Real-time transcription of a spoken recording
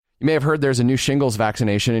You may have heard there's a new shingles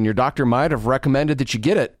vaccination, and your doctor might have recommended that you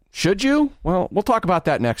get it. Should you? Well, we'll talk about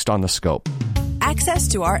that next on The Scope. Access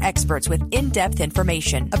to our experts with in-depth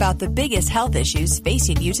information about the biggest health issues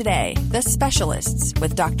facing you today. The Specialists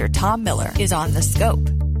with Dr. Tom Miller is on The Scope.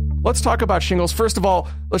 Let's talk about shingles. First of all,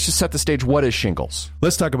 let's just set the stage. What is shingles?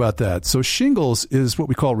 Let's talk about that. So shingles is what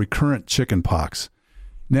we call recurrent chicken pox.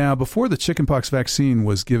 Now, before the chickenpox vaccine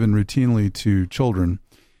was given routinely to children,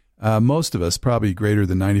 most of us, probably greater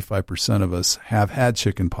than 95% of us, have had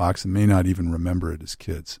chickenpox and may not even remember it as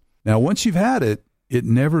kids. Now, once you've had it, it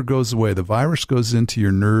never goes away. The virus goes into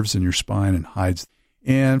your nerves and your spine and hides.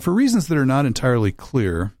 And for reasons that are not entirely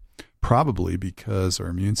clear, probably because our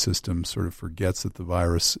immune system sort of forgets that the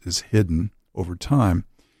virus is hidden over time,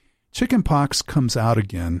 chickenpox comes out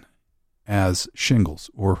again as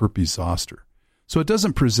shingles or herpes zoster. So it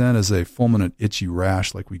doesn't present as a fulminant itchy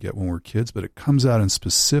rash like we get when we're kids, but it comes out in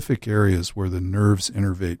specific areas where the nerves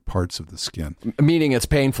innervate parts of the skin. Meaning it's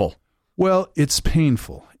painful. Well, it's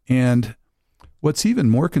painful. And what's even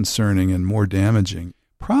more concerning and more damaging,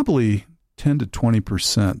 probably 10 to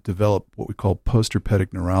 20% develop what we call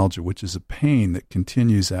postherpetic neuralgia, which is a pain that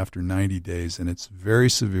continues after 90 days, and it's very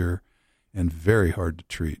severe and very hard to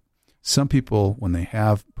treat. Some people, when they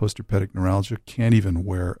have postherpetic neuralgia, can't even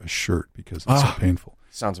wear a shirt because it's so painful.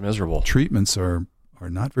 Sounds miserable. Treatments are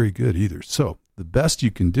not very good either. So the best you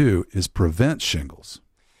can do is prevent shingles.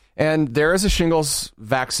 And there is a shingles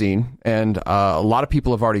vaccine, and a lot of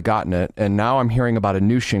people have already gotten it, and now I'm hearing about a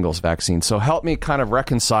new shingles vaccine. So help me kind of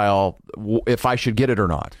reconcile if I should get it or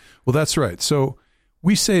not. Well, that's right. So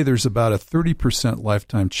we say there's about a 30%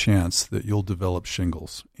 lifetime chance that you'll develop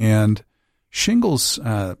shingles. And shingles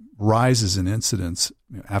rises in incidence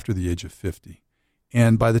after the age of 50.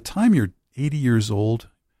 And by the time you're 80 years old,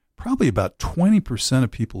 probably about 20%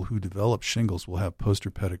 of people who develop shingles will have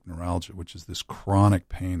postherpetic neuralgia, which is this chronic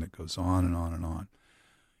pain that goes on and on and on.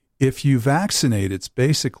 If you vaccinate, it's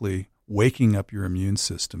basically waking up your immune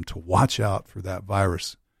system to watch out for that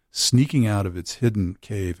virus sneaking out of its hidden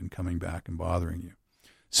cave and coming back and bothering you.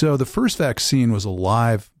 So the first vaccine was a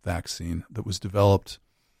live vaccine that was developed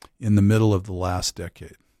in the middle of the last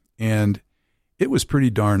decade. And it was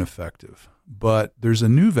pretty darn effective. But there's a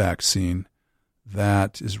new vaccine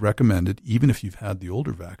that is recommended, even if you've had the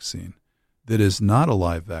older vaccine, that is not a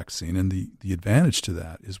live vaccine. And the advantage to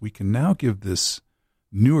that is we can now give this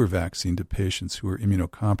newer vaccine to patients who are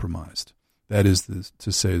immunocompromised. That is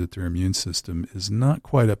to say that their immune system is not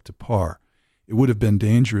quite up to par. It would have been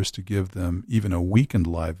dangerous to give them even a weakened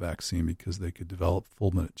live vaccine because they could develop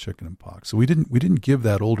fulminant chickenpox. So we didn't give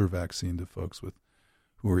that older vaccine to folks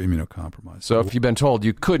who are immunocompromised. So if you've been told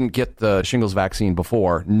you couldn't get the shingles vaccine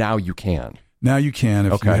before, now you can. Now you can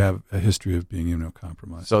if you have a history of being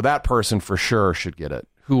immunocompromised. So that person for sure should get it.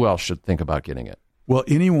 Who else should think about getting it? Well,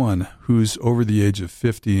 anyone who's over the age of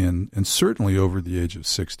 50 and certainly over the age of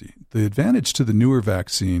 60. The advantage to the newer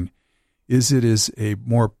vaccine is it is a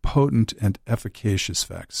more potent and efficacious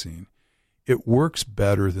vaccine. It works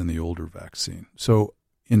better than the older vaccine. So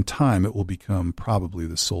in time, it will become probably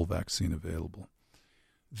the sole vaccine available.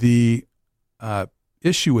 The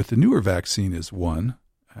issue with the newer vaccine is, one,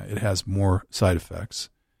 it has more side effects,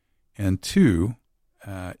 and two,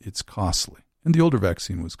 it's costly. And the older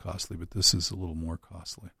vaccine was costly, but this is a little more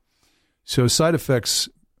costly. So side effects,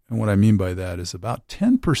 and what I mean by that is about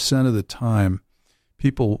 10% of the time,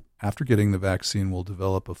 people after getting the vaccine will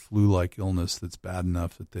develop a flu-like illness that's bad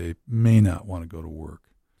enough that they may not want to go to work.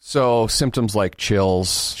 So symptoms like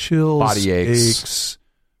chills, body aches,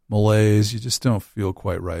 malaise, you just don't feel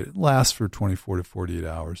quite right. It lasts for 24 to 48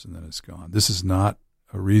 hours and then it's gone. This is not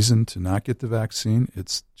a reason to not get the vaccine.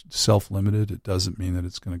 It's self-limited. It doesn't mean that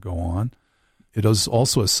it's going to go on. It is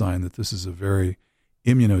also a sign that this is a very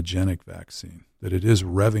immunogenic vaccine, that it is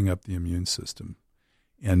revving up the immune system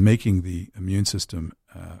and making the immune system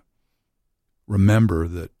remember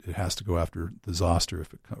that it has to go after the zoster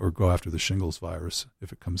or go after the shingles virus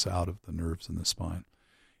if it comes out of the nerves in the spine.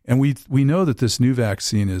 And we know that this new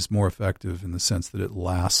vaccine is more effective in the sense that it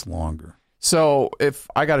lasts longer. So if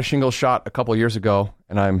I got a shingles shot a couple of years ago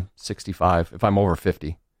and I'm 65, if I'm over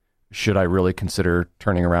 50, should I really consider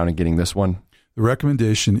turning around and getting this one? The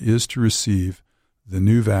recommendation is to receive the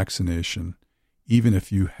new vaccination, even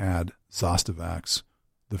if you had Zostavax,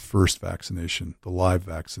 the first vaccination, the live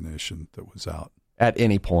vaccination that was out. At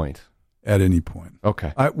any point? At any point.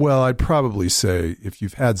 Okay. I'd probably say if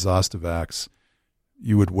you've had Zostavax,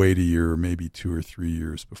 you would wait a year or maybe 2 or 3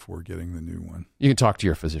 years before getting the new one. You can talk to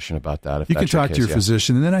your physician about that. You can talk to your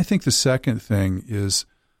physician. And then I think the second thing is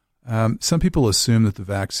some people assume that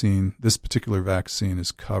this particular vaccine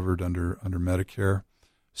is covered under Medicare.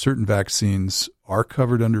 Certain vaccines are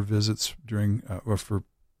covered under visits during or for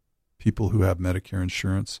people who have Medicare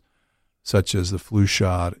insurance, such as the flu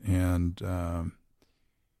shot and a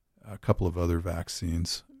couple of other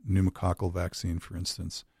vaccines, pneumococcal vaccine, for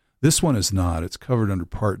instance. This one is not. It's covered under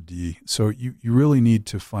Part D. So you really need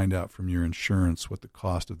to find out from your insurance what the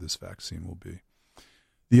cost of this vaccine will be.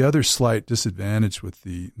 The other slight disadvantage with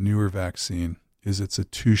the newer vaccine is it's a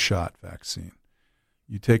 2-shot vaccine.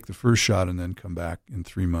 You take the first shot and then come back in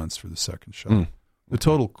 3 months for the second shot. The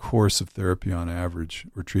total course of therapy on average,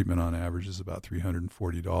 or treatment on average, is about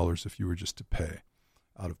 $340 if you were just to pay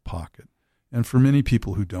out of pocket. And for many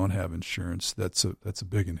people who don't have insurance, that's a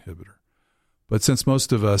big inhibitor. But since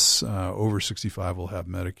most of us over 65 will have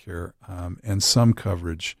Medicare and some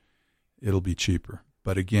coverage, it'll be cheaper.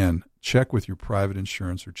 But again, check with your private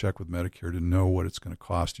insurance or check with Medicare to know what it's going to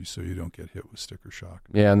cost you so you don't get hit with sticker shock.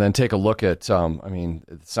 Yeah, and then take a look at,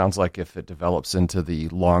 it sounds like if it develops into the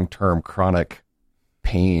long-term chronic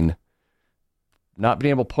pain, not being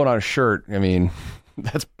able to put on a shirt,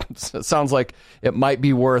 that sounds like it might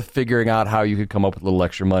be worth figuring out how you could come up with a little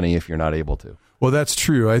extra money if you're not able to. Well, that's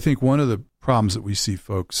true. I think one of the problems that we see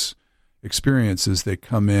folks experience is they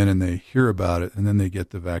come in and they hear about it and then they get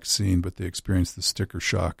the vaccine, but they experience the sticker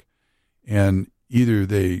shock. And either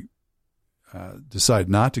they decide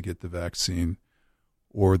not to get the vaccine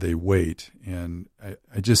or they wait. And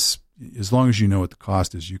I just, as long as you know what the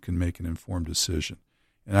cost is, you can make an informed decision.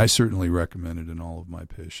 And I certainly recommend it in all of my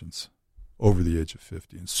patients over the age of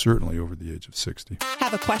 50 and certainly over the age of 60.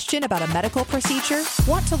 Have a question about a medical procedure?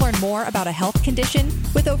 Want to learn more about a health condition?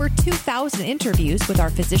 With over 2,000 interviews with our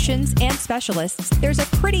physicians and specialists, there's a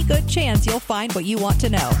pretty good chance you'll find what you want to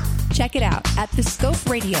know. Check it out at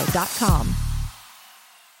thescoperadio.com.